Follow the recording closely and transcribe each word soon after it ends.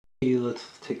Let's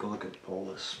take a look at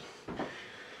Polis.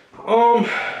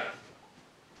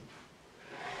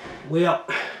 Well,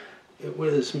 it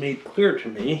was made clear to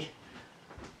me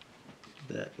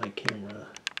that my camera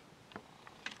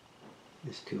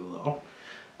is too low.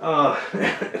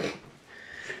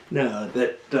 No,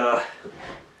 that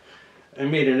I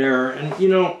made an error, and you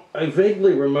know, I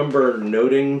vaguely remember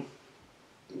noting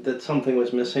that something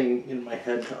was missing in my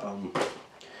head.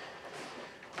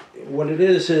 What it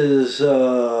is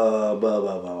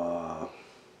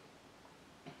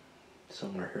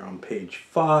somewhere here on page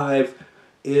 5.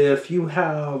 If you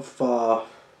have, I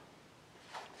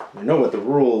know what the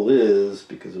rule is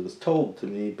because it was told to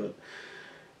me, but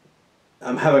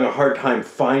I'm having a hard time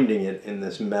finding it in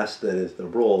this mess that is the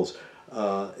rules.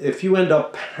 If you end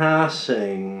up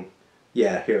passing,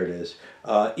 yeah, here it is.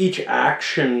 Each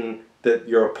action that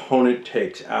your opponent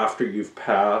takes after you've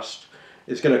passed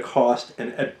is going to cost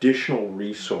an additional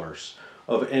resource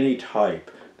of any type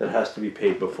that has to be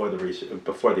paid before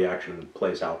the action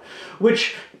plays out,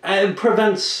 which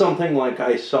prevents something like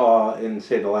I saw in,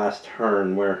 say, the last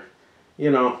turn, where,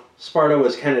 you know, Sparta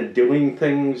was kind of doing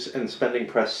things and spending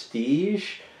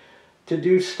prestige to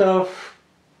do stuff,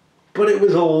 but it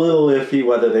was a little iffy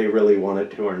whether they really wanted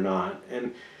to or not.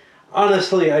 And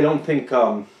honestly, I don't think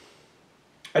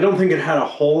it had a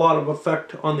whole lot of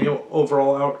effect on the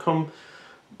overall outcome,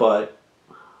 but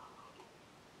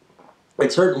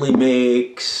it certainly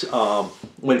makes,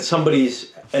 when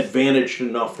somebody's advantaged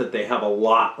enough that they have a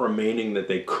lot remaining that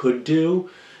they could do,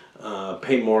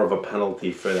 pay more of a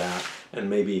penalty for that, and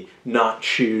maybe not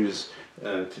choose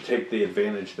to take the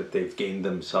advantage that they've gained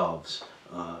themselves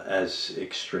as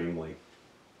extremely.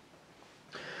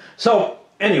 So,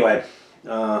 anyway,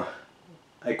 I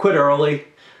quit early,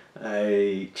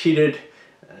 I cheated,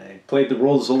 I played the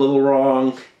rules a little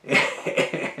wrong,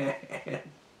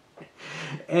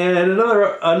 and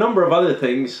a number of other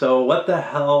things. So what the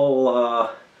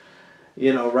hell,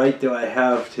 you know, right do I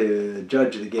have to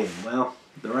judge the game? Well,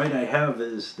 the right I have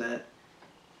is that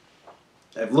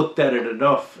I've looked at it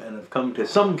enough and have come to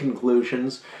some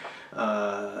conclusions,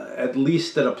 at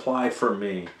least that apply for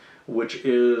me, which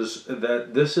is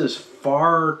that this is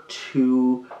far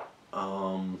too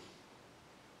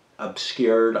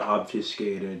obscured,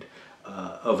 obfuscated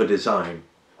of a design.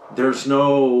 There's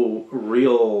no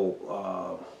real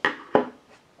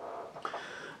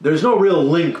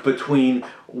link between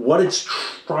what it's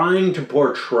trying to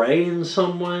portray in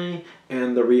some way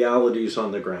and the realities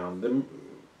on the ground.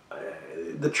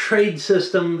 The trade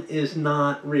system is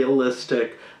not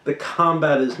realistic. The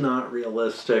combat is not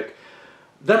realistic.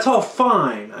 That's all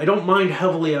fine. I don't mind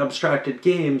heavily abstracted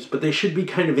games, but they should be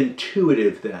kind of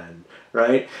intuitive then,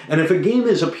 right? And if a game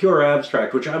is a pure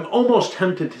abstract, which I'm almost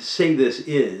tempted to say this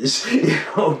is, you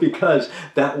know, because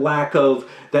that lack of,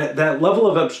 that level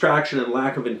of abstraction and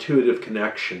lack of intuitive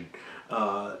connection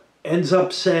ends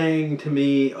up saying to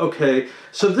me, okay,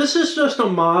 so this is just a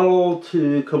model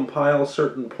to compile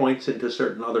certain points into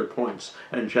certain other points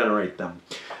and generate them.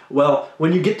 Well,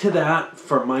 when you get to that,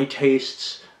 for my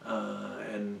tastes,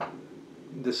 and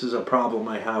this is a problem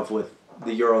I have with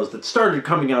the Euros that started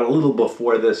coming out a little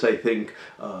before this, I think,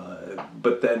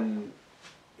 but then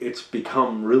it's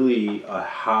become really a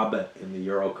habit in the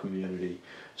Euro community.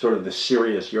 Sort of the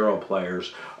serious Euro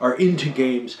players are into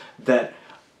games that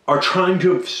are trying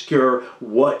to obscure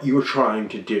what you're trying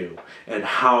to do and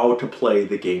how to play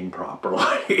the game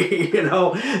properly. You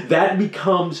know, that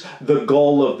becomes the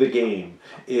goal of the game,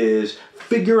 is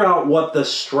figure out what the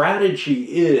strategy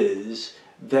is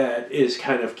that is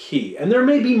kind of key. And there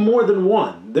may be more than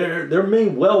one. There may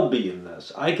well be in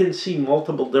this. I can see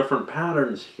multiple different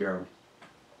patterns here.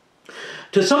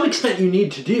 To some extent, you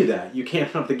need to do that. You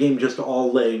can't have the game just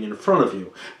all laying in front of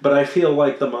you. But I feel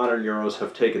like the modern Euros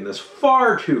have taken this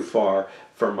far too far,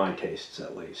 for my tastes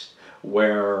at least,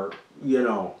 where, you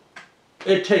know,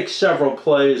 it takes several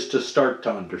plays to start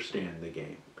to understand the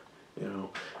game. You know,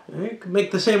 you can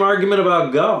make the same argument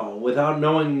about Go without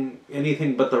knowing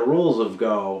anything but the rules of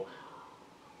Go.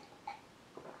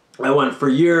 I went for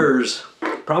years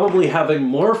probably having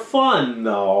more fun,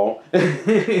 though,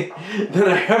 than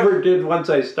I ever did once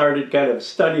I started kind of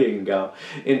studying Go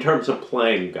in terms of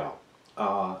playing Go.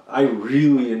 I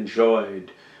really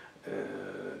enjoyed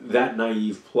that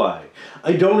naive play.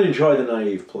 I don't enjoy the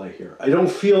naive play here. I don't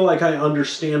feel like I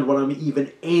understand what I'm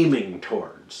even aiming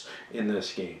towards in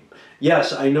this game.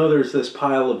 Yes, I know there's this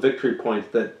pile of victory points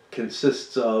that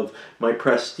consists of my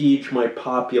prestige, my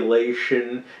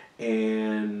population,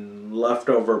 and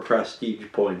leftover prestige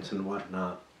points and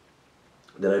whatnot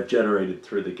that I've generated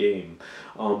through the game.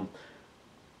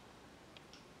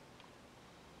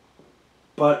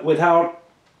 But without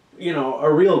you know,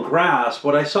 a real grasp,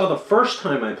 what I saw the first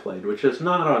time I played, which is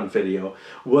not on video,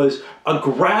 was a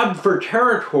grab for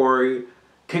territory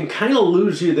can kind of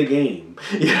lose you the game.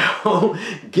 You know,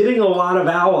 getting a lot of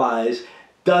allies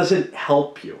doesn't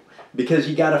help you because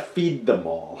you got to feed them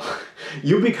all.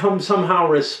 You become somehow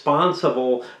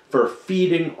responsible for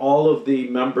feeding all of the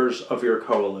members of your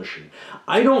coalition.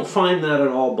 I don't find that at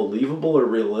all believable or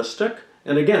realistic.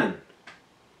 And again,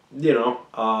 you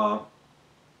know,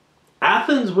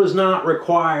 Athens was not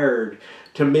required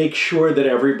to make sure that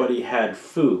everybody had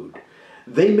food.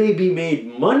 They maybe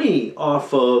made money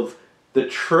off of the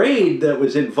trade that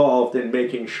was involved in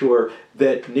making sure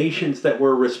that nations that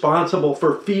were responsible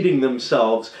for feeding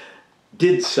themselves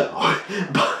did so.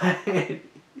 But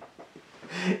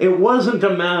it wasn't a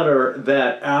matter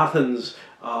that Athens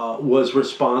was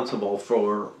responsible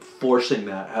for forcing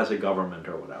that as a government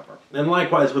or whatever. And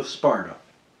likewise with Sparta.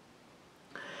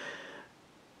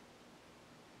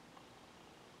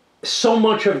 So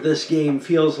much of this game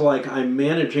feels like I'm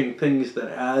managing things that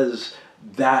as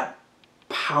that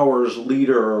power's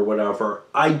leader or whatever,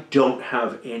 I don't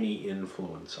have any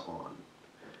influence on.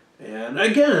 And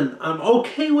again, I'm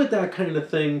okay with that kind of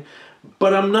thing,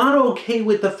 but I'm not okay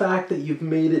with the fact that you've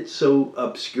made it so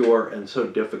obscure and so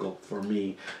difficult for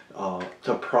me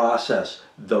to process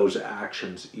those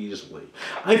actions easily.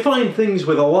 I find things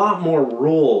with a lot more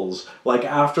rules, like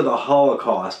after the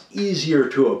Holocaust, easier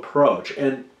to approach.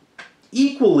 And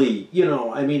equally, you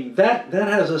know, I mean, that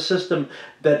has a system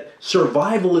that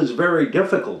survival is very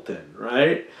difficult in,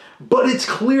 right? But it's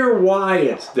clear why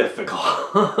it's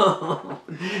difficult.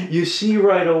 You see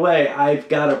right away, I've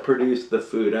got to produce the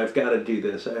food, I've got to do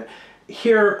this.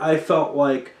 Here, I felt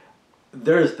like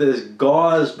there's this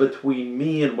gauze between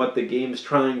me and what the game's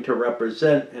trying to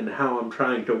represent and how I'm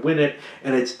trying to win it,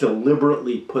 and it's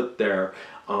deliberately put there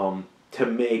to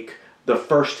make the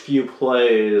first few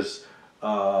plays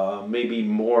maybe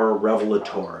more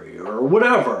revelatory or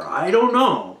whatever. I don't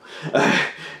know.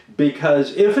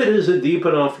 Because if it is a deep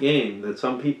enough game that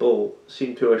some people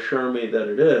seem to assure me that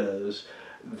it is,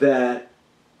 that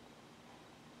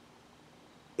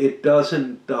it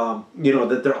doesn't, you know,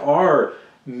 that there are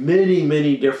many,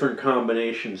 many different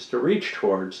combinations to reach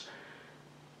towards,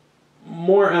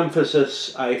 more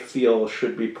emphasis, I feel,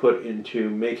 should be put into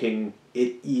making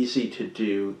it easy to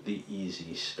do the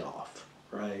easy stuff,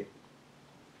 right?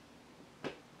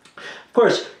 Of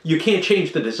course, you can't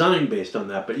change the design based on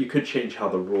that, but you could change how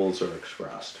the rules are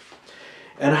expressed.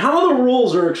 And how the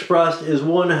rules are expressed is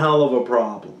one hell of a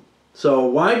problem. So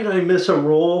why did I miss a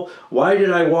rule? Why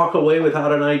did I walk away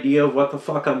without an idea of what the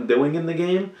fuck I'm doing in the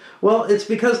game? Well, it's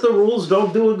because the rules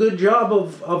don't do a good job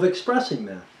of expressing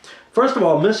that. First of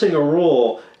all, missing a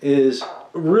rule is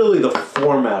really the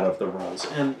format of the rules.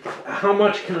 And how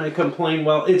much can I complain?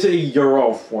 Well, it's a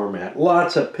Euro format.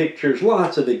 Lots of pictures,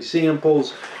 lots of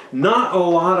examples, not a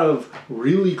lot of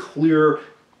really clear,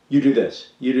 you do this,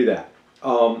 you do that.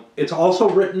 It's also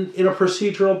written in a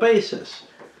procedural basis.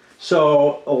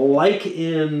 So, like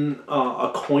in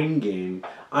a coin game,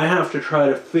 I have to try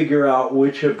to figure out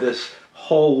which of this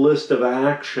whole list of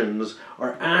actions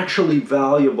are actually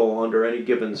valuable under any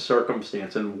given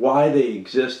circumstance and why they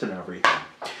exist and everything.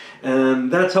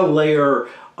 And that's a layer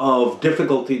of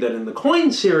difficulty that in the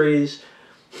coin series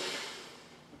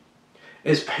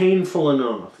is painful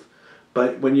enough.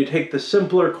 But when you take the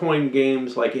simpler coin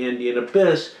games like Andean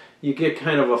Abyss, you get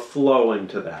kind of a flow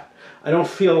into that. I don't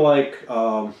feel like,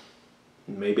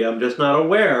 maybe I'm just not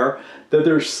aware, that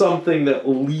there's something that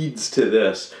leads to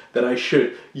this, that I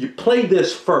should, you play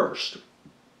this first.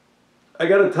 I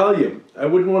gotta tell you, I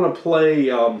wouldn't want to play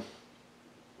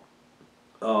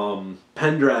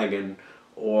Pendragon,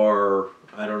 or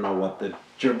I don't know what the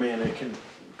Germanic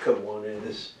one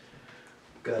is.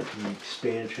 Got the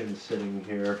expansion sitting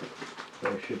here, so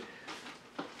I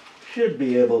should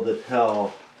be able to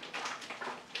tell.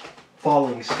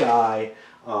 Falling Sky.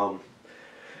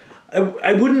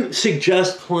 I wouldn't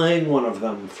suggest playing one of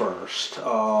them first.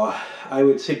 I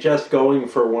would suggest going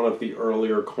for one of the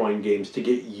earlier coin games to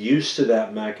get used to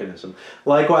that mechanism.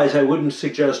 Likewise, I wouldn't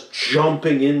suggest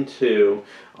jumping into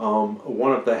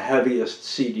one of the heaviest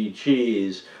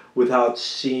CDGs without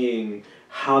seeing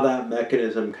how that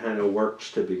mechanism kind of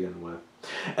works to begin with.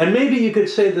 And maybe you could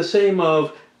say the same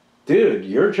of, dude,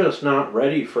 you're just not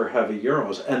ready for heavy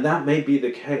Euros, and that may be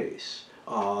the case.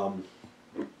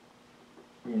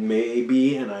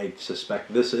 Maybe, and I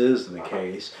suspect this is the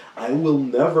case, I will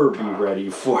never be ready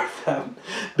for them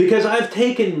because I've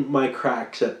taken my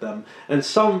cracks at them, and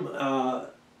some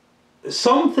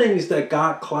things that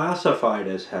got classified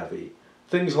as heavy,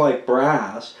 things like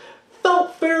brass,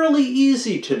 felt fairly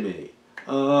easy to me.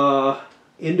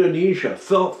 Indonesia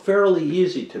felt fairly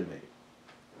easy to me.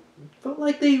 Felt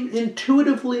like they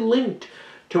intuitively linked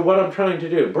to what I'm trying to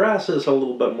do. Brass is a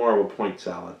little bit more of a point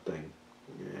salad thing.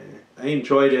 I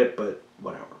enjoyed it, but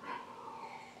whatever.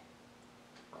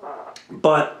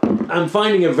 But I'm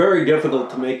finding it very difficult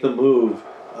to make the move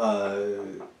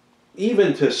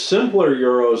even to simpler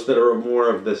Euros that are more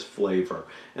of this flavor.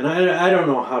 And I don't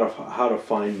know how to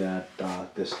find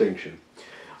that distinction.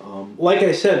 Like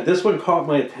I said, this one caught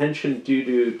my attention due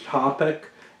to topic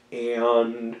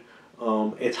and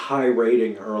its high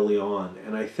rating early on.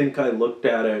 And I think I looked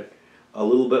at it a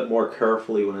little bit more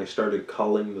carefully when I started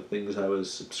culling the things I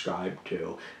was subscribed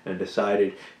to and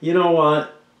decided, you know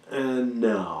what,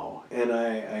 no. And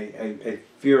I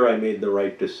fear I made the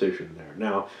right decision there.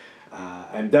 Now,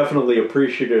 I'm definitely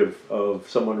appreciative of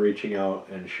someone reaching out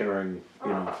and sharing,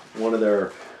 one of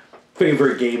their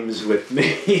favorite games with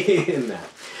me in that.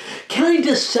 Can I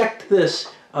dissect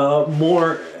this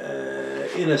more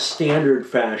in a standard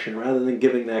fashion rather than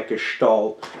giving that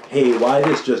gestalt, hey, why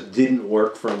this just didn't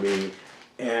work for me,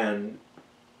 and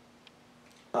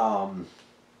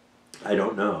I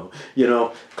don't know.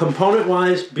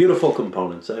 Component-wise, beautiful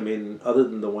components. I mean, other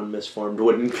than the one misformed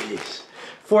wooden piece.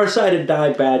 Four-sided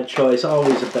die, bad choice.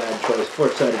 Always a bad choice.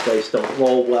 Four-sided dice don't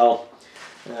roll well.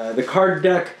 The card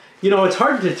deck, it's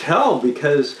hard to tell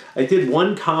because I did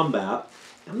one combat.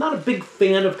 I'm not a big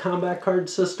fan of combat card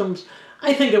systems.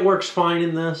 I think it works fine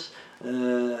in this.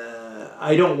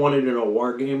 I don't want it in a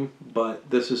war game, but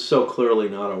this is so clearly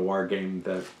not a war game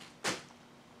that,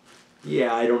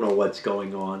 yeah, I don't know what's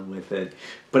going on with it.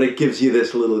 But it gives you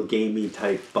this little gamey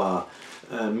type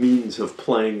means of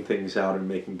playing things out and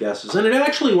making guesses. And it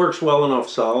actually works well enough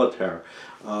solitaire.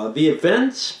 The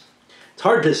events, it's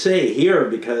hard to say here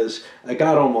because I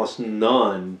got almost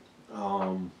none.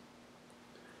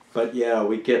 But yeah,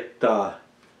 we get, a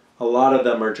lot of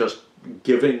them are just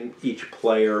giving each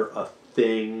player a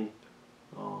thing.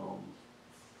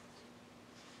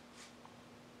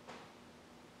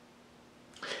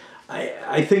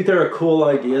 I think they're a cool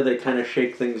idea. They kind of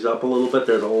shake things up a little bit.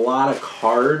 There's a lot of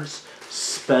cards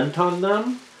spent on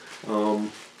them.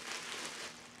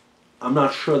 I'm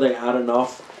not sure they add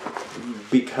enough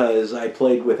because I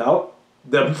played without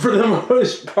them for the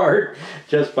most part,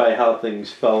 just by how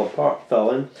things fell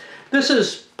in. This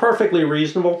is perfectly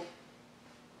reasonable.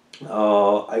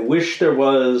 I wish there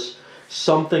was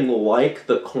something like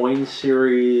the coin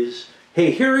series.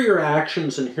 Hey, here are your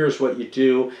actions and here's what you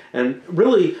do. And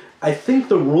really, I think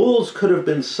the rules could have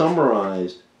been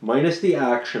summarized, minus the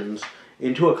actions,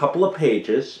 into a couple of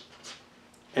pages,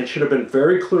 and should have been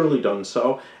very clearly done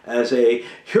so, as a,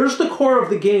 here's the core of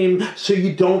the game, so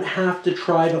you don't have to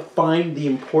try to find the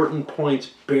important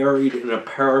points buried in a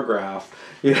paragraph,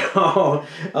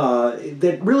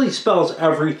 that really spells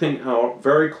everything out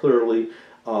very clearly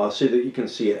so that you can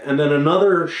see it. And then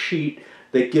another sheet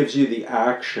that gives you the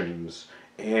actions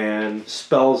and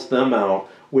spells them out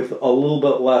with a little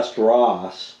bit less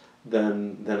dross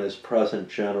than is present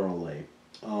generally.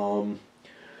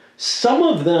 Some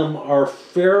of them are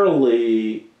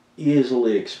fairly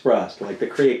easily expressed, like the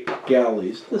create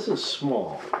galleys. This is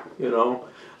small,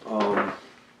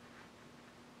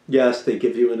 yes, they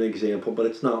give you an example, but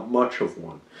it's not much of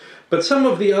one. But some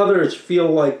of the others feel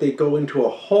like they go into a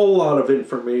whole lot of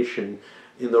information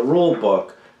in the rule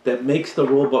book that makes the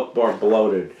rule book more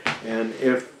bloated. And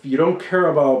if you don't care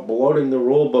about bloating the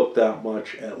rule book that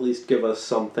much, at least give us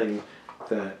something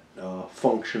that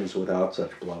functions without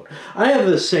such bloat. I have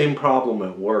the same problem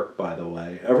at work, by the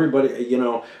way. Everybody,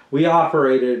 we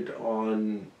operated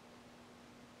on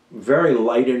very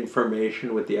light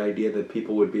information with the idea that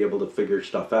people would be able to figure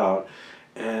stuff out,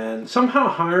 and somehow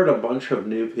hired a bunch of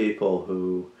new people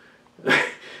who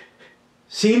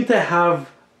seem to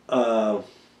have, what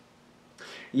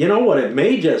it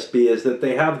may just be is that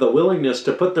they have the willingness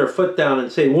to put their foot down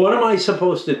and say, what am I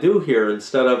supposed to do here,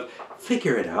 instead of,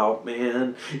 figure it out,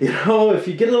 man. If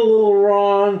you get it a little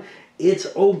wrong,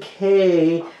 it's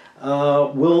okay.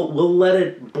 We'll let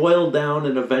it boil down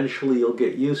and eventually you'll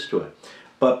get used to it.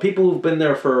 But people who've been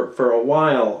there for a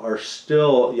while are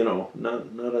still,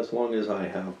 not as long as I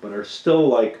have, but are still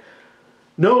like,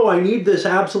 no, I need this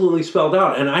absolutely spelled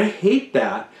out. And I hate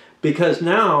that because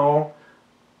now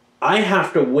I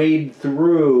have to wade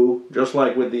through, just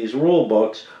like with these rule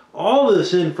books, all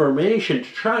this information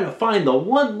to try to find the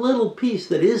one little piece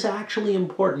that is actually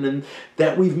important and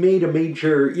that we've made a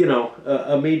major,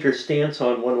 a major stance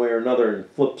on one way or another and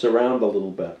flips around a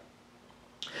little bit.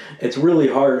 It's really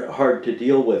hard to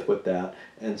deal with that.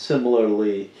 And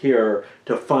similarly here,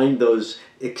 to find those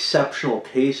exceptional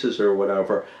cases or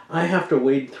whatever, I have to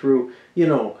wade through,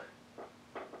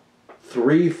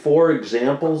 3, 4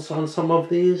 examples on some of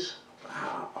these.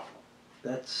 Wow,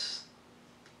 that's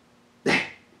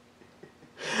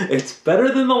it's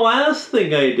better than the last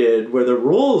thing I did where the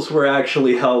rules were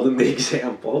actually held in the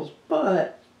examples,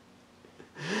 but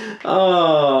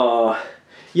oh,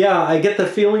 yeah, I get the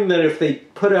feeling that if they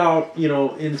put out, you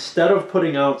know, instead of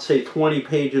putting out, say, 20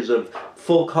 pages of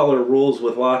full color rules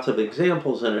with lots of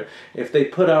examples in it, if they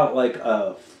put out like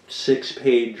a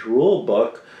 6-page rule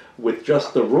book with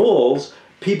just the rules,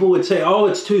 people would say, oh,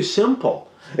 it's too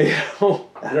simple. You know,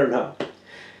 I don't know.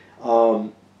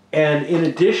 And in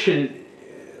addition,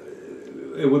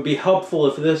 it would be helpful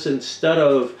if this, instead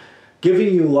of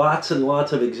giving you lots and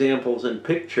lots of examples and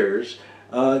pictures,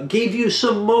 gave you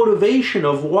some motivation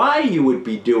of why you would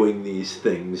be doing these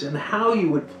things and how you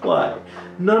would play.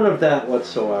 None of that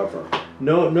whatsoever.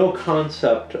 No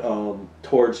concept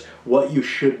towards what you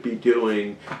should be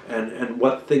doing and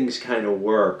what things kind of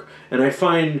work. And I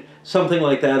find something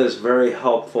like that is very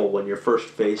helpful when you're first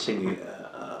facing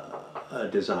a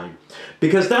design.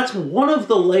 Because that's one of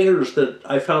the layers that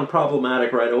I found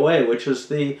problematic right away, which is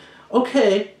the,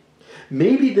 okay,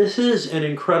 maybe this is an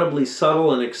incredibly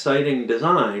subtle and exciting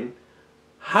design.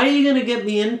 How are you going to get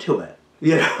me into it?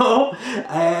 You know,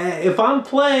 if I'm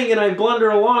playing and I blunder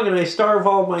along and I starve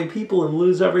all my people and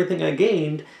lose everything I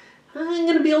gained, I'm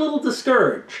going to be a little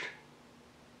discouraged.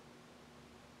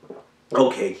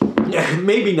 Okay,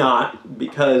 maybe not,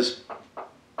 because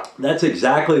that's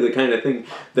exactly the kind of thing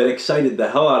that excited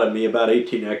the hell out of me about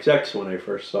 18xx when I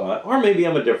first saw it. Or maybe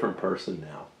I'm a different person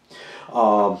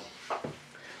now.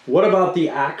 What about the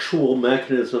actual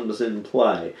mechanisms in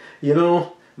play? You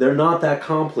know, they're not that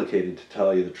complicated, to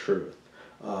tell you the truth.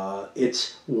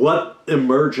 It's what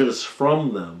emerges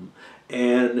from them.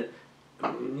 And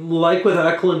like with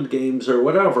Eklund games or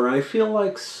whatever, I feel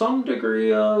like some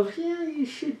degree of, yeah, you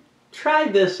should try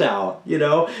this out, you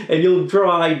know, and you'll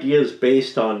draw ideas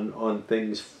based on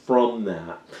things from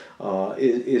that,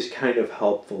 is kind of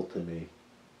helpful to me.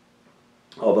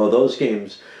 Although those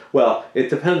games, well, it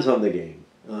depends on the game.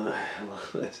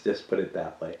 Let's just put it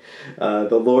that way.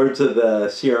 The Lords of the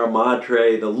Sierra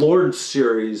Madre, the Lords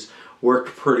series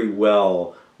worked pretty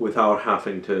well without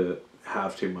having to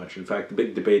have too much. In fact, the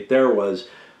big debate there was,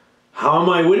 how am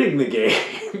I winning the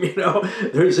game? You know,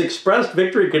 there's expressed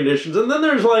victory conditions, and then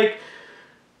there's like,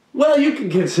 well, you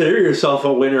can consider yourself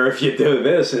a winner if you do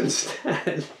this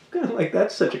instead. Kind of like,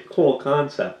 that's such a cool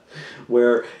concept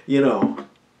where, you know,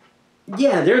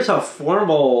 yeah, there's a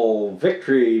formal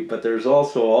victory, but there's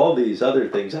also all these other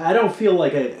things. I don't feel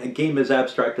like a game as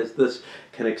abstract as this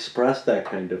can express that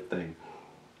kind of thing.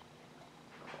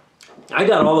 I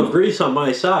got all of Greece on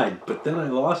my side, but then I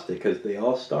lost it because they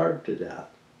all starved to death.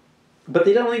 But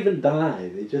they don't even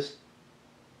die.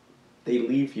 They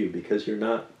leave you because you're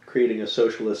not creating a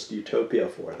socialist utopia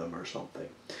for them or something.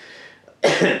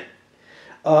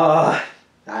 I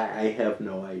have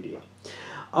no idea.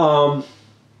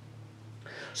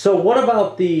 So what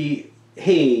about the,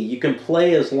 hey, you can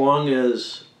play as long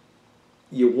as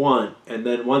you want, and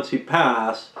then once you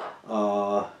pass,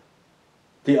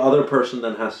 the other person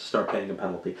then has to start paying a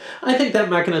penalty. I think that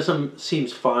mechanism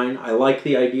seems fine. I like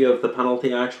the idea of the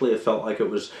penalty, actually. It felt like it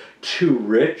was too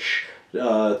rich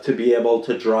to be able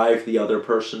to drive the other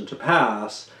person to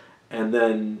pass and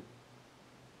then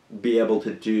be able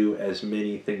to do as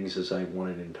many things as I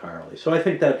wanted entirely. So I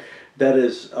think that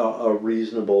is a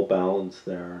reasonable balance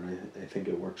there, and I think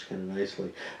it works kind of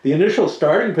nicely. The initial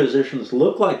starting positions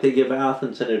look like they give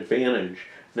Athens an advantage.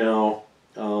 Now,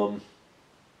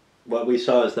 what we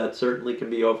saw is that certainly can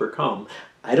be overcome.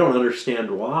 I don't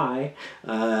understand why,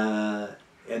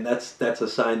 and that's a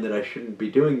sign that I shouldn't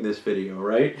be doing this video,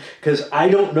 right? Because I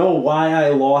don't know why I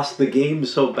lost the game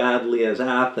so badly as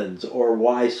Athens, or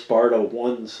why Sparta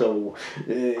won so,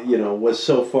 you know, was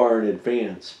so far in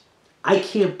advance. I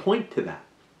can't point to that.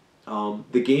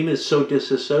 The game is so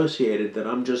disassociated that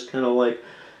I'm just kind of like,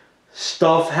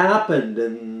 stuff happened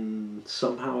and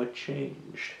somehow it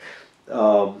changed.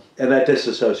 And that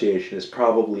disassociation is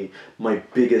probably my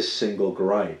biggest single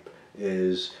gripe,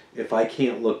 is if I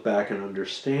can't look back and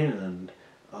understand,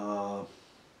 well,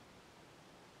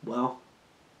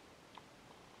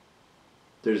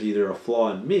 there's either a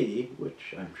flaw in me,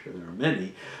 which I'm sure there are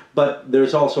many, but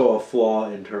there's also a flaw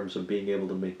in terms of being able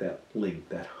to make that link,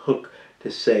 that hook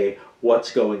to say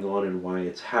what's going on and why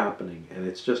it's happening, and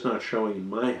it's just not showing in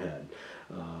my head.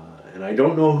 And I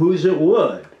don't know whose it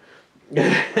would.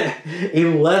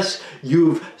 Unless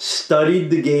you've studied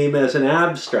the game as an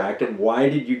abstract, and why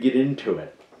did you get into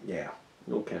it? Yeah,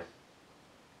 okay.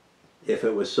 If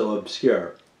it was so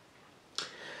obscure.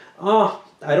 I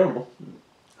don't know.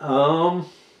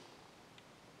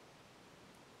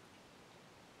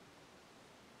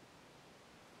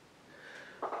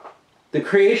 the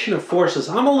creation of forces.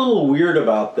 I'm a little weird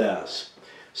about this.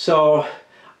 So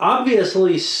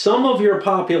obviously some of your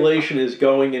population is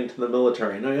going into the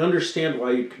military, and I understand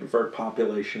why you'd convert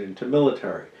population into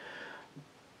military.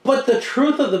 But the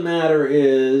truth of the matter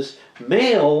is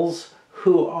males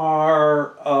who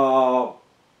are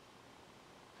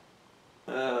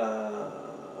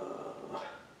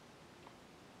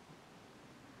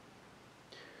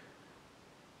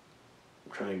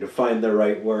trying to find the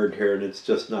right word here, and it's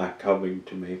just not coming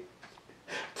to me.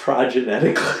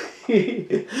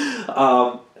 Progenetically,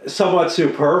 somewhat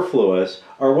superfluous,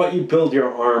 are what you build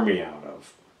your army out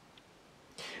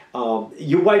of.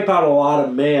 You wipe out a lot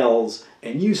of males,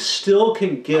 and you still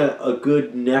can get a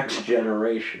good next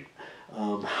generation.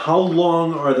 How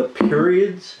long are the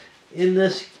periods in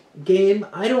this game?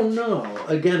 I don't know.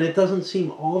 Again, it doesn't seem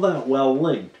all that well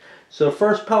linked. So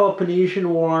First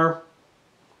Peloponnesian War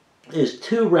is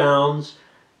 2 rounds,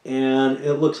 and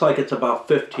it looks like it's about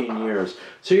 15 years.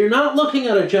 So you're not looking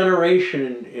at a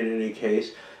generation in any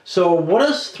case. So what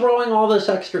is throwing all this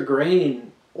extra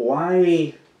grain?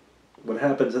 Why? What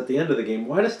happens at the end of the game?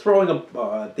 Why does throwing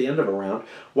at the end of a round?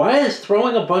 Why is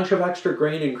throwing a bunch of extra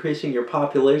grain increasing your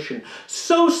population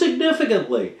so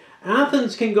significantly?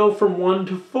 Athens can go from 1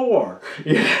 to 4.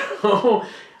 You know,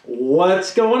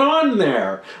 what's going on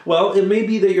there? Well, it may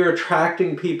be that you're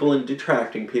attracting people and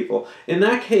detracting people. In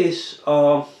that case,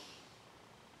 I'm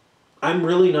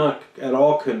really not at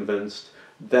all convinced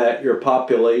that your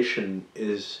population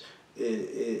is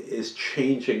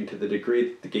changing to the degree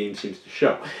that the game seems to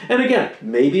show. And again,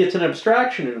 maybe it's an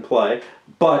abstraction in play,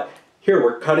 but here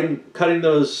we're cutting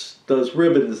those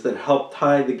ribbons that help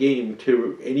tie the game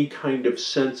to any kind of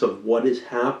sense of what is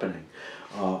happening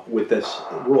with this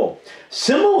rule.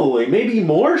 Similarly, maybe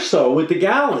more so with the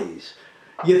galleys.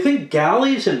 You think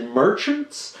galleys and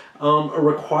merchants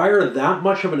require that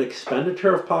much of an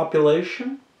expenditure of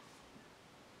population?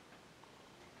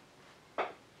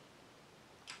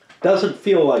 Doesn't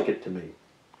feel like it to me.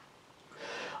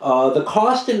 The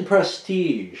cost and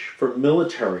prestige for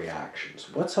military actions.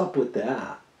 What's up with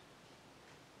that?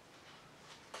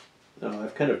 No,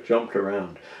 I've kind of jumped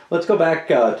around. Let's go back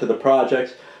to the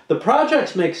projects. The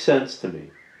projects make sense to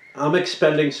me. I'm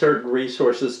expending certain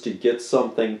resources to get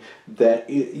something that,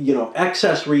 you know,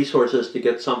 excess resources to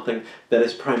get something that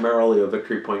is primarily a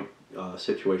victory point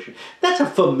situation. That's a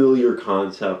familiar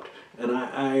concept, and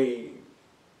I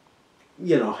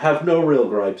you know, have no real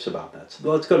gripes about that.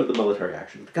 So let's go to the military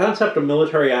actions. The concept of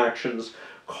military actions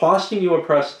costing you a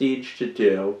prestige to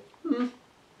do,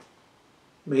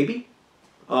 maybe.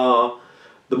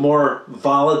 The more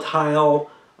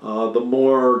volatile, the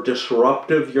more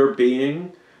disruptive you're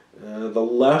being, the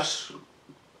less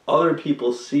other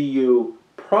people see you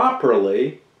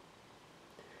properly.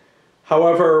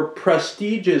 However,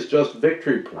 prestige is just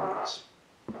victory points.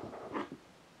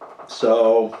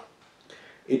 So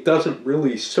it doesn't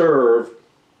really serve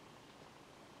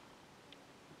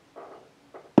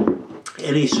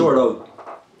any sort of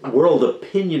world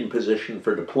opinion position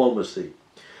for diplomacy.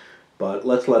 But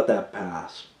let's let that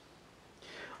pass.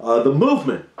 The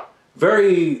movement,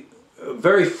 very,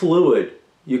 very fluid.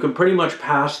 You can pretty much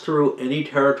pass through any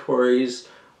territories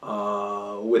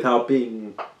without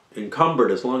being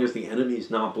encumbered as long as the enemy's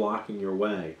not blocking your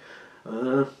way.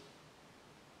 I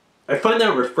find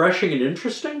that refreshing and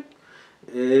interesting.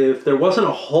 If there wasn't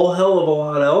a whole hell of a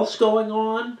lot else going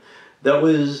on that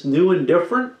was new and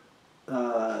different,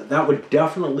 that would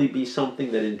definitely be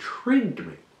something that intrigued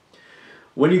me.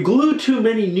 When you glue too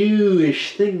many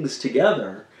newish things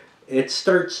together, it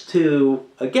starts to,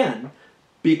 again,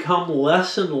 become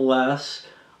less and less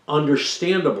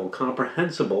understandable,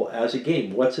 comprehensible as a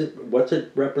game. What's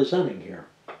it representing here?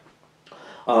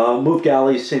 Move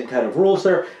galleys, same kind of rules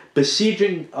there.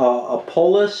 Besieging a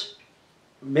polis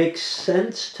makes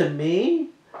sense to me.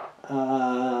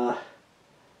 I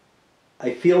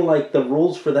feel like the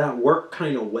rules for that work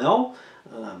kind of well.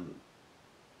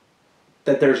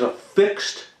 That there's a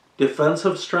fixed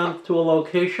defensive strength to a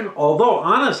location. Although,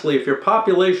 honestly, if your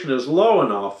population is low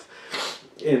enough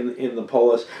in the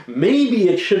polis, maybe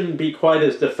it shouldn't be quite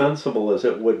as defensible as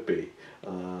it would be.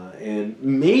 And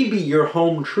maybe your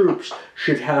home troops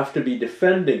should have to be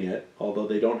defending it, although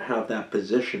they don't have that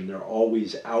position. They're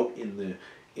always out in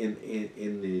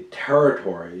the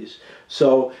territories.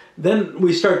 So then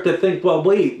we start to think, well,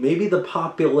 wait, maybe the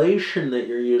population that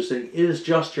you're using is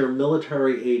just your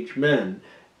military-age men,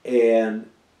 and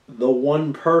the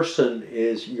one person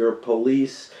is your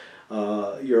police,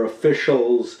 your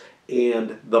officials,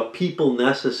 and the people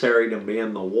necessary to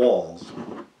man the walls.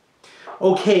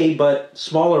 Okay, but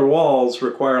smaller walls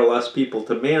require less people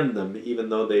to man them, even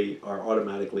though they are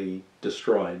automatically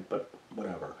destroyed. But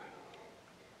whatever.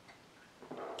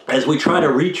 As we try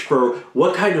to reach for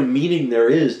what kind of meaning there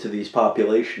is to these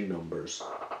population numbers,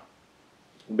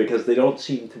 because they don't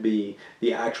seem to be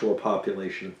the actual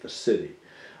population of the city.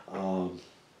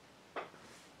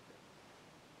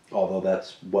 Although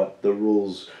that's what the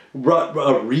rules,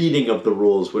 a reading of the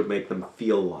rules would make them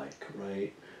feel like,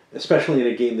 right? Especially in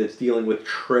a game that's dealing with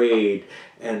trade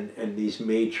and these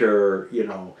major,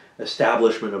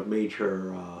 establishment of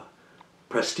major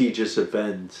prestigious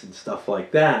events and stuff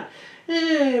like that.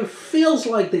 It feels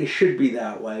like they should be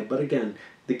that way, but again,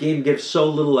 the game gives so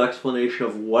little explanation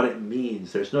of what it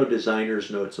means. There's no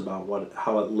designer's notes about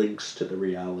how it links to the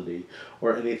reality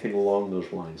or anything along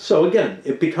those lines. So again,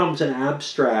 it becomes an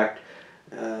abstract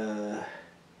that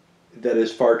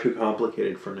is far too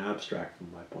complicated for an abstract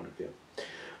from my point of view.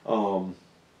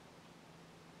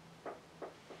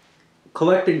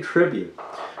 Collecting tribute.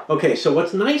 Okay, so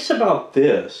what's nice about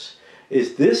this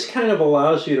is this kind of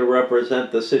allows you to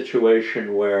represent the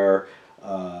situation where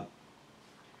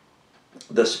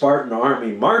the Spartan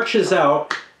army marches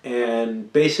out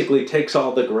and basically takes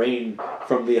all the grain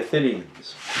from the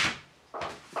Athenians.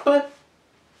 But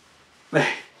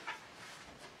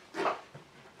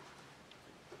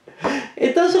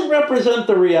it doesn't represent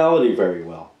the reality very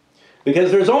well,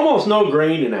 because there's almost no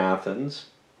grain in Athens,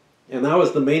 and that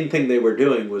was the main thing they were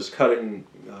doing, was cutting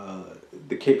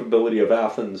the capability of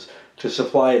Athens to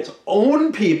supply its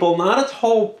own people, not its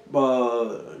whole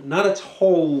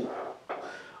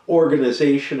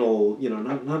organizational,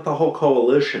 not the whole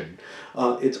coalition,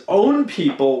 its own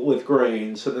people with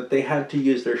grain, so that they had to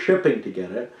use their shipping to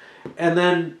get it. And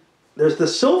then there's the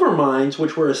silver mines,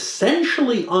 which were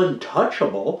essentially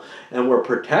untouchable and were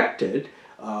protected,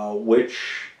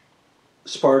 which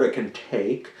Sparta can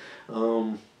take.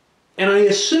 And I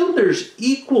assume there's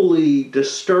equally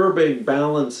disturbing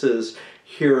balances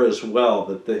here as well,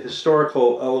 that the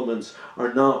historical elements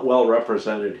are not well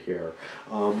represented here.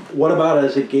 What about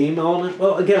as a game element?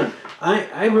 Well, again,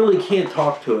 I really can't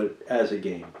talk to it as a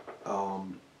game.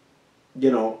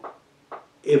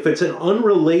 If it's an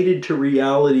unrelated to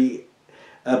reality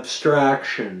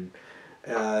abstraction,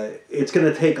 it's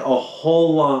going to take a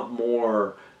whole lot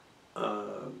more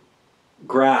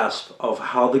grasp of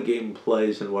how the game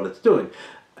plays and what it's doing.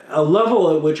 A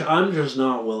level at which I'm just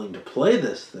not willing to play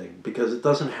this thing, because it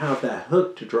doesn't have that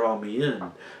hook to draw me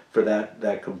in for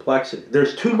that complexity.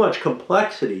 There's too much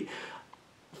complexity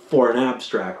for an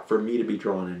abstract for me to be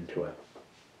drawn into it.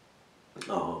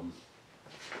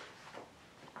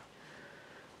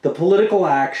 The political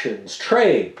actions,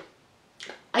 trade.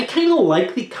 I kind of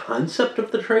like the concept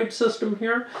of the trade system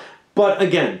here, but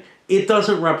again, it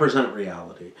doesn't represent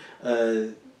reality.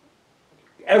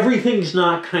 Everything's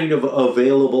not kind of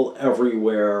available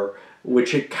everywhere,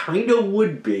 which it kind of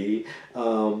would be,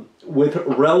 with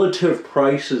relative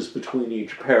prices between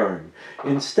each pairing.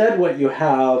 Instead, what you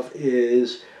have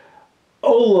is,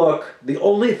 oh look, the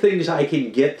only things I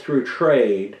can get through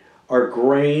trade are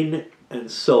grain and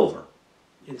silver.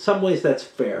 In some ways that's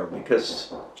fair,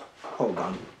 because, hold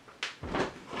on.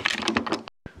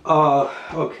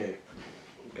 Okay,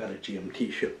 got a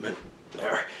GMT shipment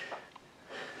there.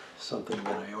 Something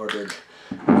that I ordered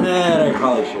that I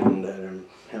probably shouldn't. I don't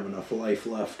have enough life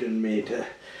left in me to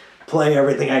play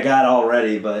everything I got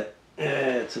already, but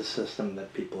it's a system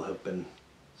that people have been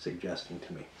suggesting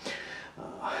to me.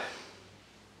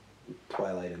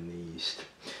 Twilight in the East.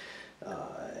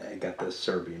 I got the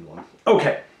Serbian one.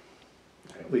 Okay.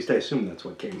 At least I assume that's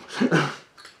what came.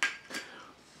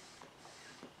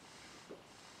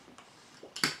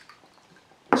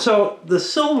 So the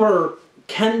silver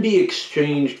can be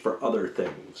exchanged for other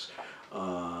things.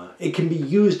 It can be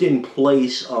used in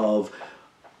place of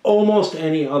almost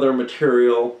any other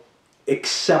material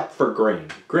except for grain.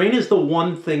 Grain is the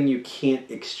one thing you can't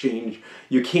exchange.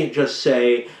 You can't just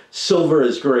say silver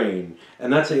is grain.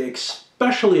 And that's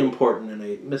especially important, and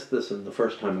I missed this in the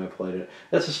first time I played it,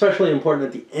 that's especially important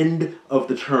at the end of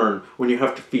the turn when you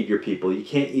have to feed your people. You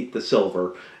can't eat the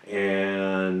silver,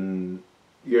 and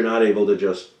you're not able to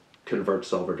just convert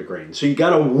silver to grain. So you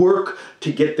got to work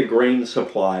to get the grain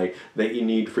supply that you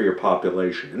need for your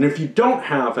population. And if you don't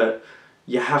have it,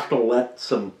 you have to let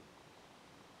some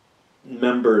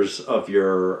members of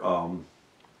your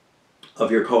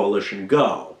coalition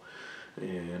go.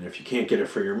 And if you can't get it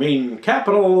for your main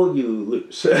capital, you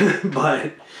lose.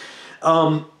 But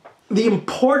the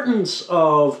importance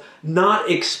of not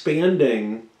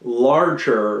expanding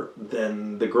larger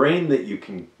than the grain that you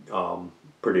can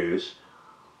produce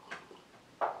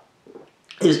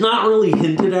is not really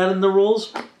hinted at in the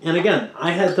rules. And again,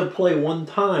 I had to play one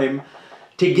time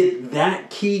to get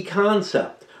that key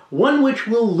concept. One which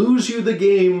will lose you the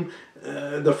game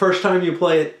the first time you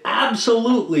play it?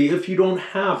 Absolutely, if you don't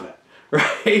have it,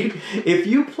 right? If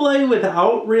you play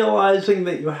without realizing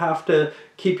that you have to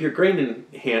keep your grain in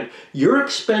hand, you're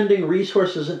expending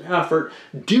resources and effort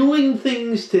doing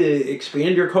things to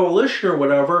expand your coalition or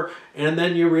whatever, and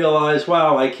then you realize,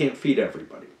 wow, I can't feed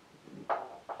everybody.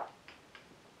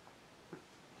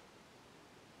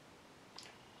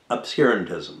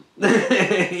 Obscurantism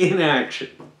in action.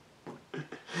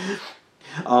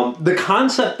 The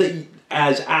concept that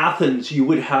as Athens you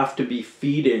would have to be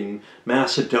feeding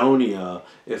Macedonia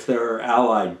if they're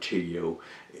allied to you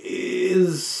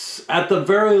is at the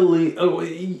very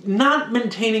least not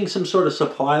maintaining some sort of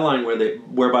supply line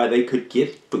whereby they could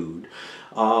get food.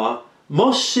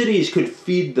 Most cities could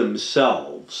feed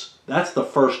themselves. That's the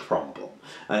first problem.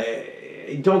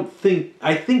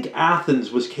 I think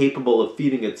Athens was capable of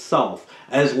feeding itself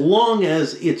as long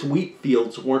as its wheat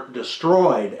fields weren't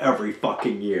destroyed every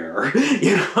fucking year,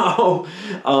 you know?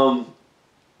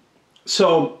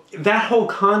 So that whole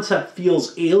concept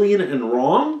feels alien and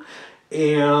wrong,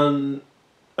 and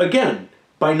again,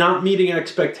 by not meeting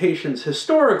expectations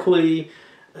historically,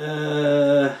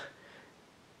 and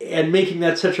making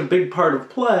that such a big part of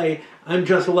play, I'm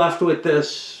just left with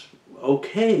this,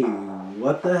 okay,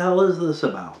 what the hell is this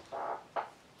about?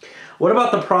 What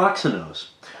about the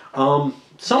proxenos?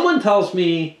 Someone tells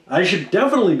me I should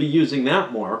definitely be using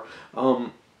that more.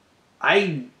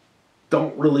 I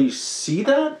don't really see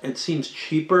that. It seems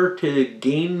cheaper to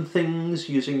gain things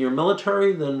using your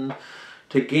military than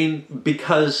to gain,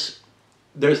 because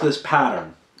there's this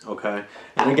pattern, okay?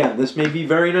 And again, this may be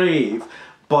very naive,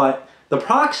 but the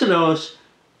proxenos,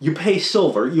 you pay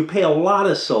silver, you pay a lot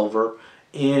of silver,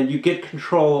 and you get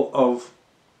control of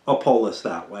a polis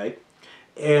that way.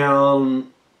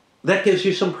 And that gives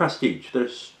you some prestige.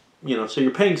 There's, you know, so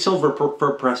you're paying silver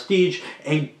for prestige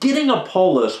and getting a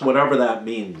polis, whatever that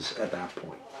means at that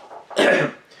point.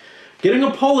 Getting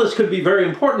a polis could be very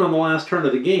important on the last turn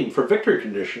of the game for victory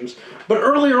conditions, but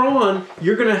earlier on,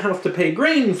 you're going to have to pay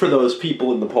grain for those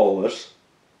people in the polis,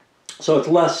 so it's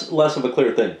less of a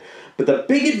clear thing. But the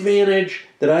big advantage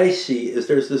that I see is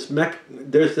there's this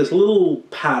little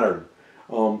pattern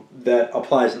that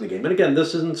applies in the game. And again,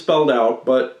 this isn't spelled out,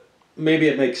 but maybe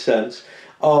it makes sense.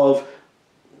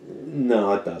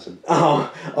 No, it doesn't.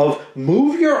 Of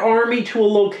move your army to a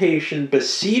location,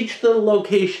 besiege the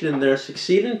location in there,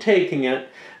 succeed in taking it.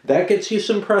 That gets you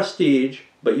some prestige,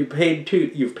 but you've paid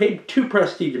two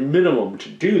prestige minimum to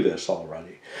do this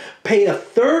already. Pay a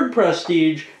third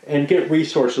prestige and get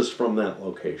resources from that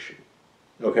location.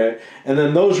 Okay? And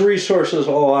then those resources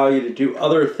will allow you to do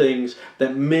other things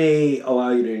that may allow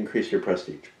you to increase your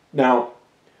prestige. Now,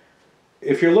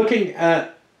 if you're looking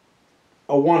at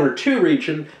a 1 or 2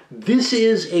 region, this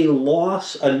is a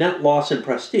net loss in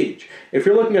prestige. If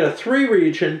you're looking at a 3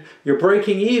 region, you're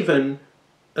breaking even,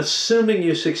 assuming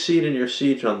you succeed in your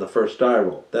siege on the first die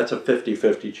roll. That's a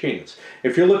 50-50 chance.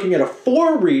 If you're looking at a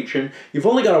 4 region, you've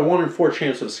only got a 1 in 4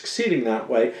 chance of succeeding that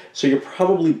way, so you're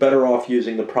probably better off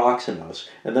using the proxenos.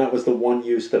 And that was the one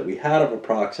use that we had of a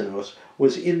proxenos,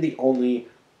 was in the only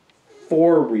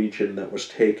 4 region that was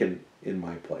taken in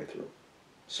my playthrough.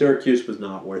 Syracuse was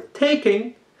not worth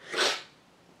taking.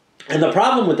 And the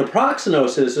problem with the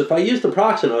proxenos is, if I use the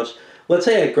proxenos, let's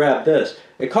say I grab this.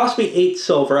 It costs me 8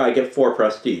 silver, I get 4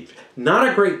 prestige. Not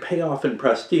a great payoff in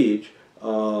prestige.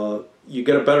 You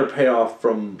get a better payoff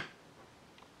from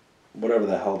whatever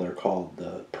the hell they're called,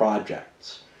 the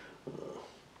projects.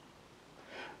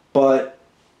 But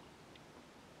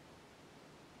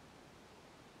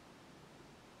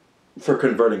for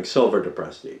converting silver to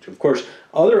prestige. Of course,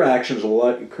 other actions will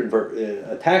let you convert,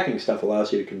 attacking stuff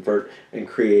allows you to convert and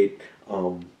create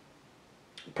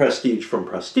prestige from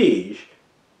prestige,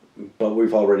 but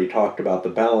we've already talked about the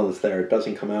balance there. It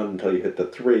doesn't come out until you hit the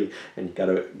 3, and you got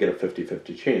to get a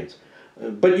 50-50 chance.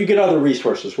 But you get other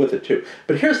resources with it too.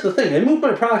 But here's the thing, I move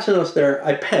my proxenos there,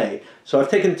 I pay, so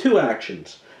I've taken 2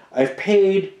 actions. I've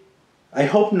paid, I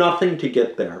hope nothing to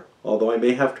get there, although I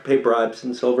may have to pay bribes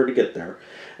in silver to get there.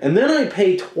 And then I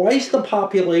pay twice the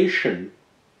population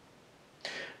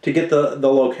to get the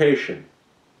location.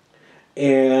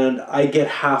 And I get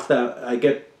half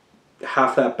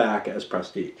that back as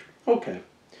prestige. Okay.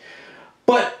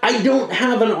 But I don't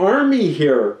have an army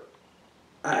here.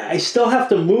 I still have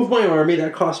to move my army,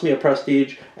 that costs me a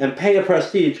prestige, and pay a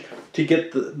prestige to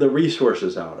get the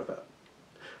resources out of it.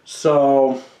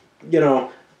 So, you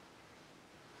know,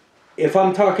 if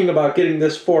I'm talking about getting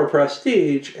this 4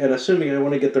 prestige, and assuming I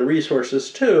want to get the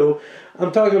resources too,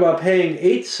 I'm talking about paying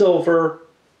 8 silver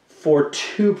for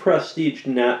 2 prestige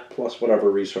net, plus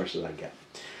whatever resources I get.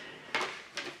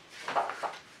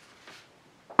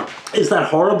 Is that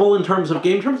horrible in terms of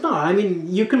game terms? No, I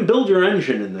mean, you can build your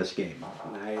engine in this game.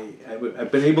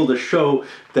 I've been able to show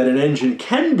that an engine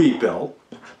can be built.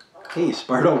 Hey,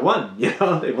 Sparta won. You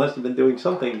know, they must have been doing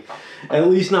something at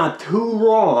least not too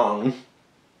wrong.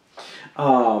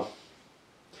 And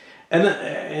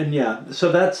yeah,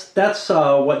 so that's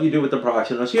what you do with the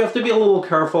proxy node. So you have to be a little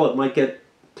careful. It might get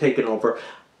taken over.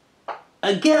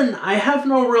 Again, I have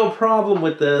no real problem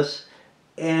with this,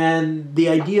 and the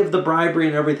idea of the bribery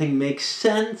and everything makes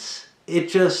sense.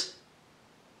 It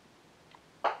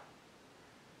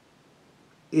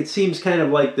seems kind of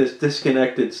like this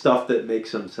disconnected stuff that makes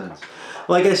some sense.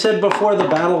 Like I said before, the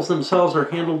battles themselves are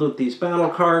handled with these battle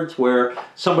cards where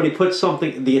somebody puts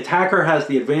something, the attacker has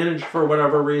the advantage for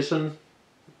whatever reason.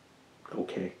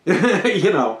 Okay.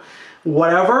 You know,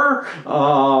 whatever.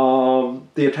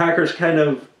 The attacker's kind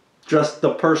of just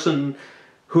the person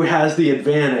who has the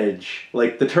advantage.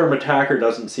 Like, the term attacker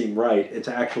doesn't seem right. It's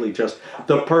actually just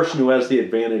the person who has the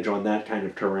advantage on that kind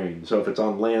of terrain. So if it's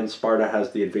on land, Sparta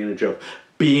has the advantage of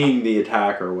being the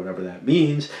attacker, whatever that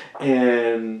means,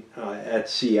 and at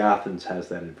sea, Athens has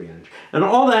that advantage. And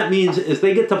all that means is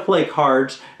they get to play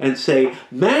cards and say,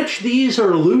 match these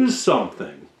or lose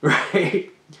something,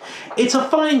 right? It's a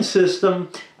fine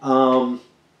system.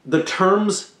 The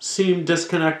terms seem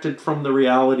disconnected from the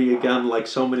reality, again, like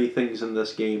so many things in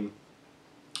this game.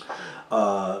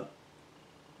 You're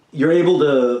able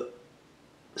to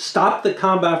stop the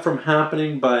combat from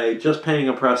happening by just paying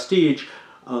a prestige,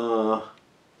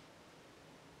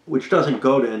 which doesn't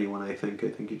go to anyone, I think. I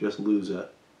think you just lose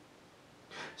it.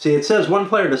 See, it says one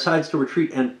player decides to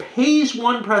retreat and pays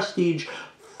one prestige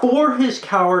for his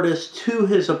cowardice to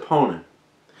his opponent.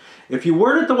 If you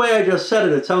word it the way I just said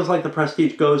it, it sounds like the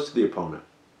prestige goes to the opponent.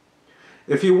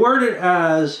 If you word it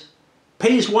as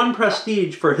pays one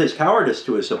prestige for his cowardice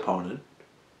to his opponent,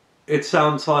 it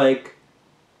sounds like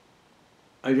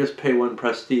I just pay one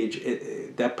prestige.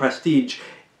 That prestige,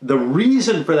 the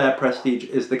reason for that prestige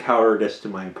is the cowardice to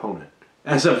my opponent,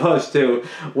 as opposed to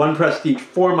one prestige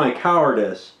for my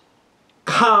cowardice,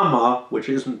 comma, which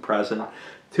isn't present,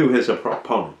 to his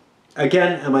opponent.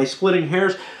 Again, am I splitting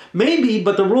hairs? Maybe,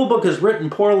 but the rulebook is written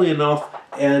poorly enough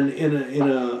and in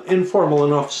a informal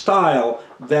enough style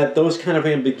that those kind of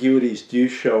ambiguities do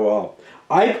show up.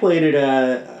 I played it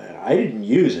I didn't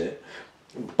use it,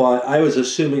 but I was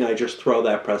assuming I just throw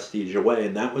that prestige away,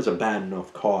 and that was a bad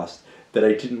enough cost that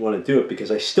I didn't want to do it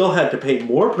because I still had to pay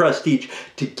more prestige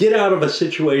to get out of a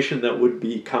situation that would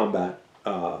be combat,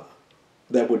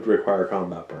 that would require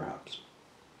combat perhaps.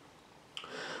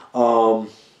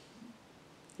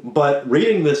 But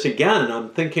reading this again, I'm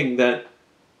thinking that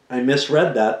I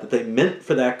misread that they meant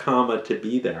for that comma to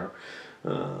be there.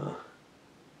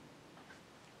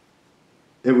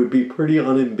 It would be pretty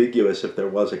unambiguous if there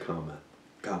was a comma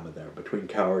there between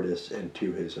cowardice and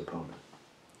to his opponent.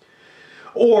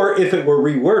 Or if it were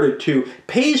reworded to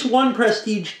pays one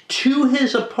prestige to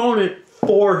his opponent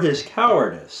for his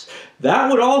cowardice. That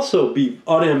would also be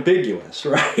unambiguous,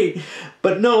 right?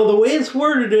 But no, the way it's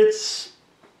worded,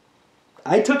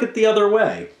 I took it the other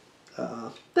way.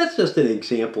 That's just an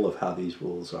example of how these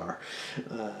rules are.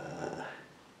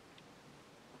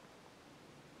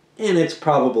 And it's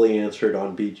probably answered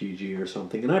on BGG or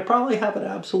something, and I probably have it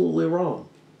absolutely wrong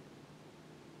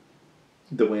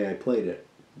the way I played it,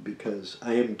 because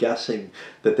I am guessing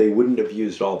that they wouldn't have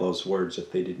used all those words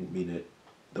if they didn't mean it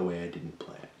the way I didn't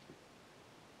play it.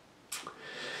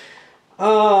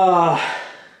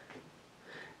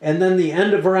 And then the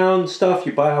end of round stuff,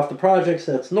 you buy off the projects,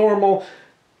 that's normal.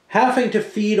 Having to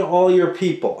feed all your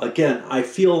people. Again, I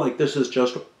feel like this is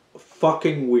just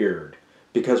fucking weird,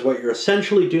 because what you're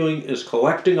essentially doing is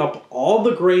collecting up all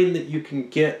the grain that you can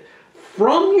get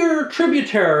from your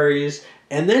tributaries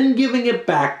and then giving it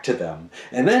back to them.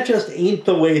 And that just ain't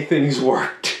the way things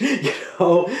worked, you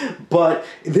know? But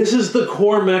this is the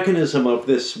core mechanism of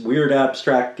this weird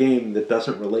abstract game that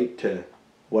doesn't relate to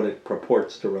what it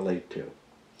purports to relate to.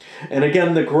 And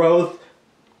again, the growth,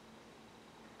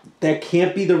 that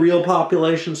can't be the real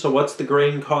population, so what's the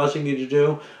grain causing you to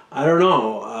do? I don't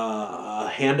know,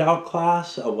 a handout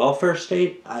class, a welfare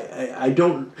state? I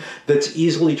don't, that's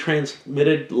easily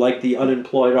transmitted like the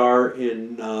unemployed are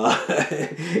in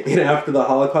after the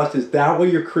Holocaust. Is that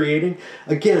what you're creating?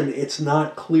 Again, it's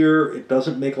not clear, it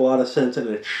doesn't make a lot of sense, and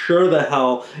it sure the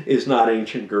hell is not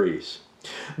ancient Greece.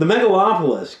 The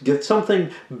Megalopolis gets something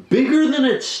bigger than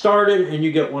it started, and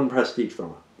you get one prestige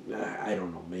from it. I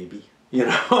don't know, maybe. You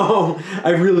know, I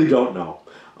really don't know.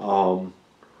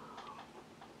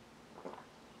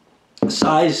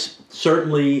 Size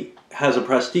certainly has a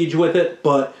prestige with it,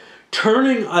 but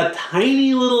turning a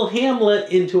tiny little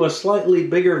hamlet into a slightly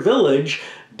bigger village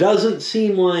doesn't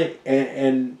seem like,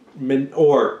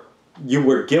 or you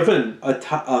were given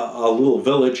a little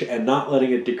village and not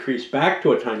letting it decrease back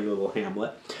to a tiny little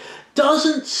hamlet,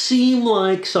 doesn't seem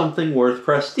like something worth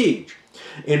prestige.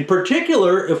 In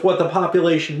particular, if what the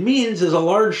population means is a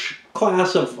large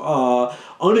class of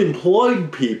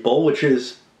unemployed people, which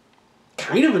is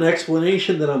kind of an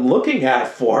explanation that I'm looking at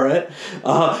for it,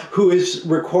 who is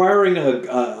requiring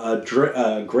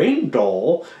a grain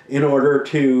dole in order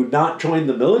to not join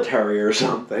the military or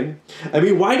something. I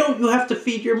mean, why don't you have to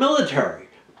feed your military?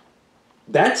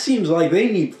 That seems like they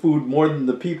need food more than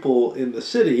the people in the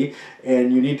city,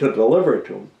 and you need to deliver it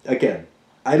to them. Again,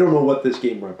 I don't know what this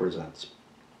game represents.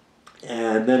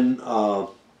 And then a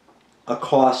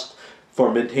cost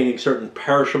for maintaining certain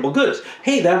perishable goods.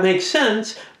 Hey, that makes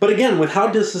sense, but again, with how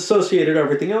disassociated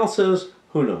everything else is,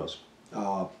 who knows?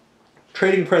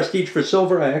 Trading prestige for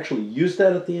silver, I actually used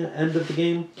that at the end of the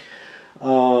game.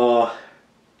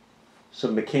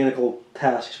 Some mechanical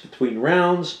tasks between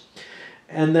rounds.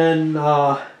 And then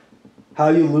how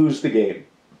you lose the game,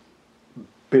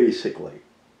 basically.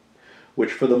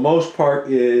 Which for the most part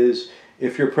is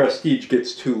if your prestige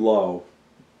gets too low.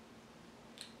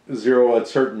 0 at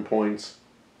certain points.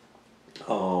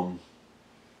 Yeah,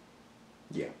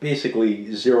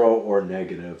 basically 0 or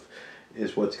negative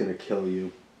is what's going to kill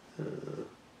you.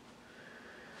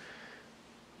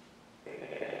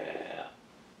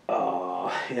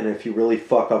 And if you really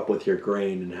fuck up with your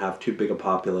grain and have too big a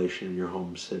population in your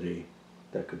home city,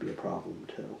 that could be a problem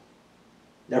too.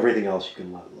 Everything else you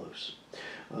can let loose.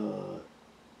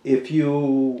 If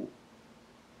you...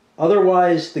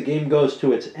 Otherwise, the game goes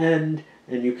to its end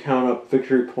and you count up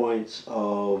victory points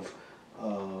of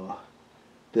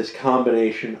this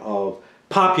combination of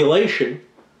population,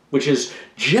 which is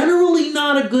generally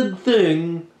not a good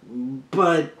thing,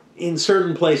 but in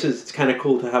certain places it's kind of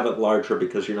cool to have it larger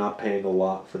because you're not paying a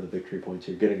lot for the victory points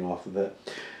you're getting off of it.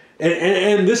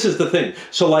 And this is the thing.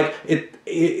 So like,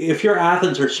 if you're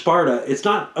Athens or Sparta, it's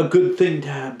not a good thing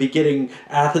to be getting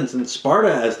Athens and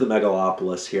Sparta as the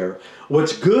megalopolis here.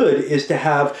 What's good is to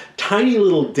have tiny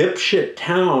little dipshit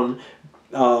town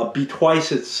be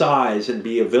twice its size and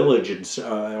be a village,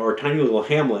 or a tiny little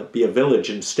hamlet be a village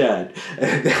instead.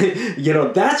 You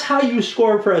know, that's how you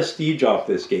score prestige off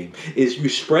this game, is you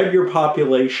spread your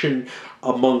population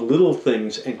among little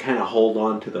things and kind of hold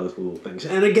on to those little things.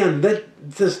 And again, that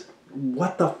just,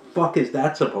 what the fuck is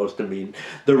that supposed to mean?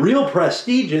 The real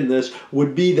prestige in this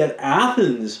would be that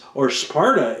Athens or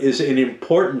Sparta is an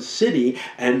important city,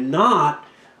 and not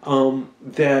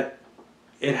that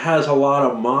it has a lot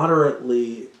of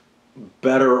moderately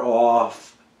better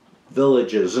off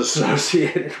villages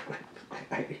associated with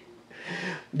it.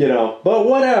 You know, but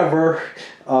whatever.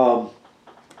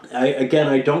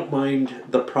 I don't mind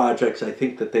the projects. I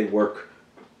think that they work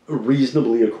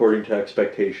reasonably according to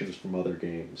expectations from other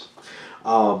games.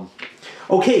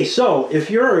 Okay, so if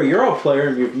you're a Euro player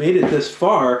and you've made it this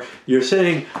far, you're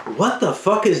saying, what the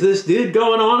fuck is this dude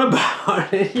going on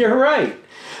about? And you're right.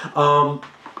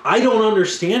 I don't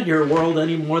understand your world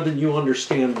any more than you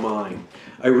understand mine.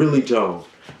 I really don't.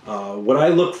 What I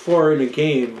look for in a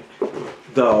game,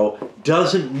 though,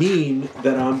 doesn't mean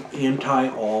that I'm anti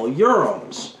all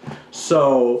Euros.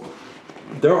 So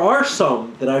there are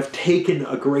some that I've taken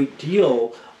a great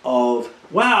deal of,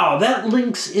 wow, that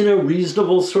links in a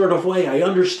reasonable sort of way. I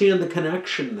understand the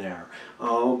connection there.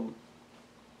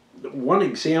 One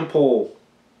example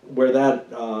where that,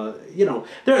 you know,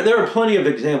 there are plenty of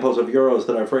examples of Euros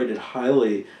that I've rated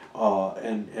highly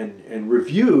and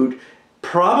reviewed,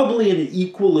 probably in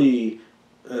equally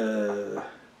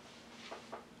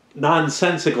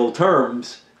nonsensical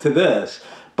terms to this,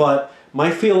 but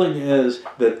my feeling is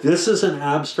that this is an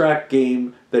abstract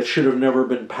game that should have never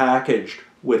been packaged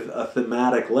with a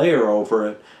thematic layer over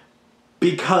it,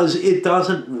 because it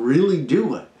doesn't really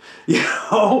do it. You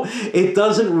know, it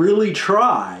doesn't really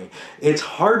try. It's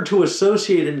hard to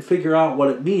associate and figure out what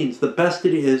it means. The best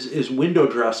it is window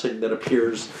dressing that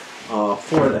appears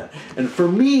for that. And for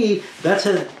me, that's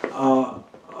a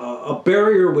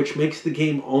barrier which makes the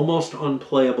game almost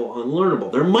unplayable,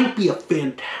 unlearnable. There might be a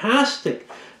fantastic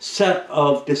set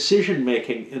of decision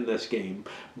making in this game,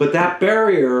 but that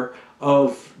barrier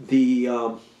of the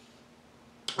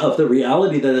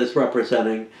reality that it's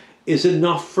representing is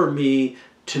enough for me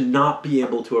to not be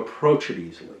able to approach it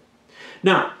easily.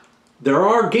 Now, there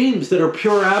are games that are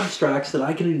pure abstracts that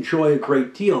I can enjoy a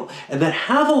great deal and that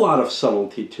have a lot of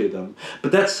subtlety to them,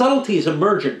 but that subtlety is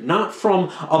emergent, not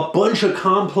from a bunch of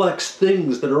complex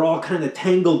things that are all kind of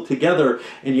tangled together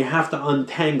and you have to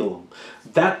untangle them.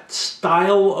 That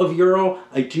style of Euro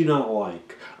I do not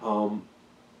like.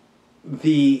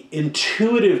 the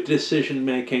intuitive decision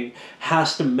making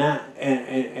has to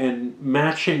and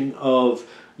matching of,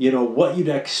 you know, what you'd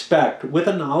expect with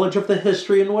a knowledge of the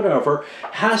history and whatever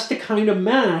has to kind of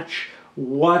match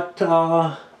what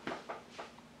you're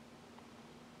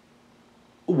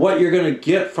going to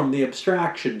get from the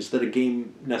abstractions that a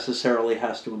game necessarily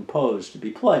has to impose to be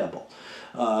playable.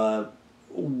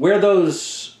 Where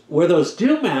those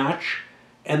do match,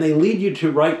 and they lead you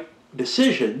to right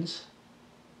decisions,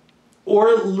 or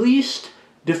at least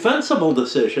defensible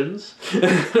decisions,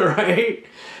 right?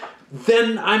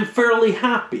 Then I'm fairly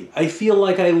happy. I feel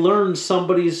like I learned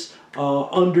somebody's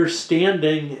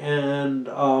understanding and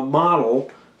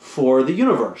model for the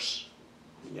universe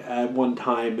at one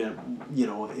time, you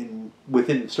know,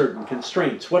 within certain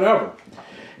constraints, whatever.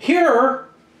 Here,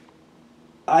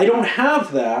 I don't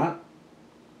have that,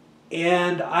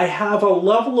 and I have a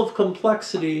level of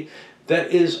complexity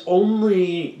that is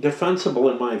only defensible,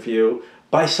 in my view,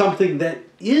 by something that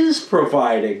is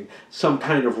providing some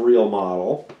kind of real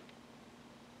model.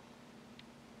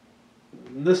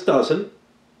 This doesn't.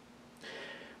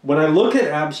 When I look at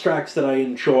abstracts that I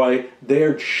enjoy,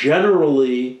 they're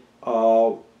generally,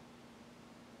 well,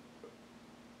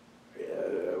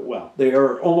 they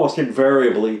are almost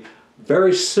invariably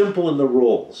very simple in the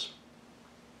rules.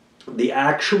 The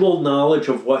actual knowledge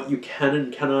of what you can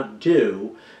and cannot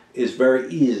do is very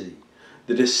easy.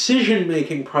 The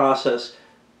decision-making process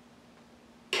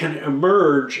can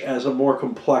emerge as a more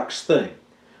complex thing.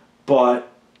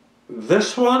 But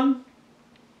this one,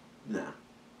 no.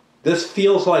 This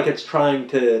feels like it's trying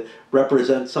to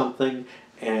represent something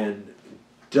and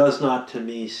does not, to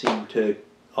me, seem to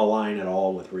align at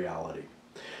all with reality.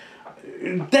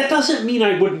 That doesn't mean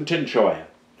I wouldn't enjoy it.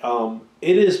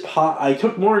 I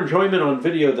took more enjoyment on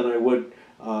video than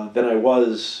I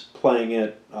was playing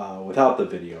it without the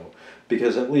video,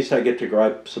 because at least I get to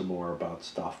gripe some more about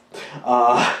stuff.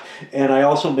 And I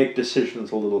also make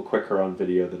decisions a little quicker on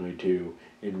video than I do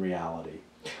in reality.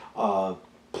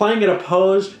 Playing it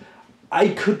opposed, I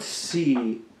could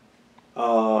see, you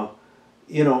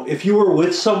know, if you were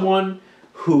with someone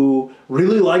who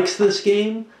really likes this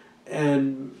game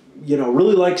and, you know,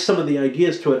 really likes some of the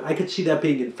ideas to it, I could see that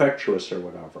being infectious or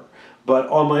whatever. But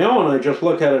on my own, I just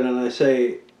look at it and I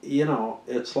say, you know,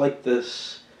 it's like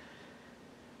this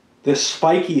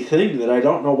spiky thing that I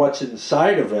don't know what's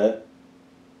inside of it.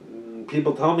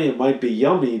 People tell me it might be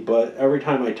yummy, but every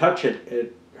time I touch it,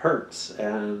 it hurts.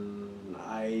 And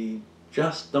I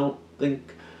just don't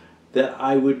think that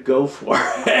I would go for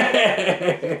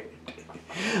it.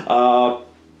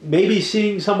 Maybe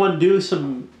seeing someone do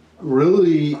some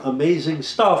really amazing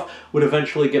stuff would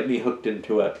eventually get me hooked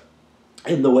into it,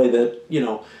 in the way that, you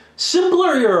know,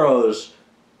 simpler Euros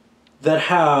that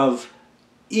have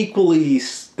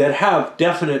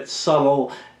definite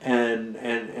subtle and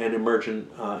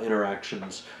emergent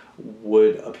interactions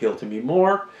would appeal to me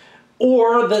more,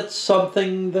 or that's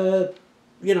something that,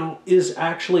 you know, is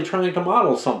actually trying to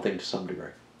model something to some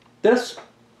degree. This,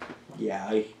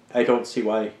 yeah, I don't see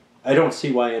why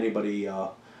anybody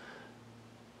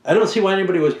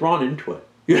was drawn into it.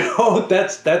 You know,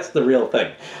 that's the real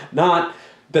thing. Not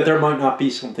that there might not be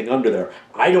something under there.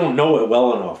 I don't know it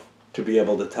well enough to be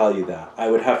able to tell you that. I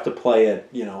would have to play it,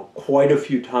 you know, quite a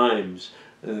few times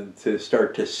to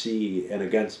start to see, and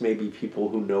against maybe people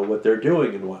who know what they're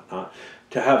doing and whatnot,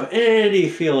 to have any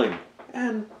feeling.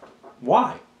 And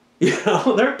why? You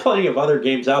know, there are plenty of other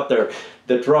games out there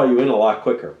that draw you in a lot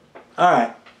quicker. All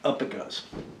right, up it goes.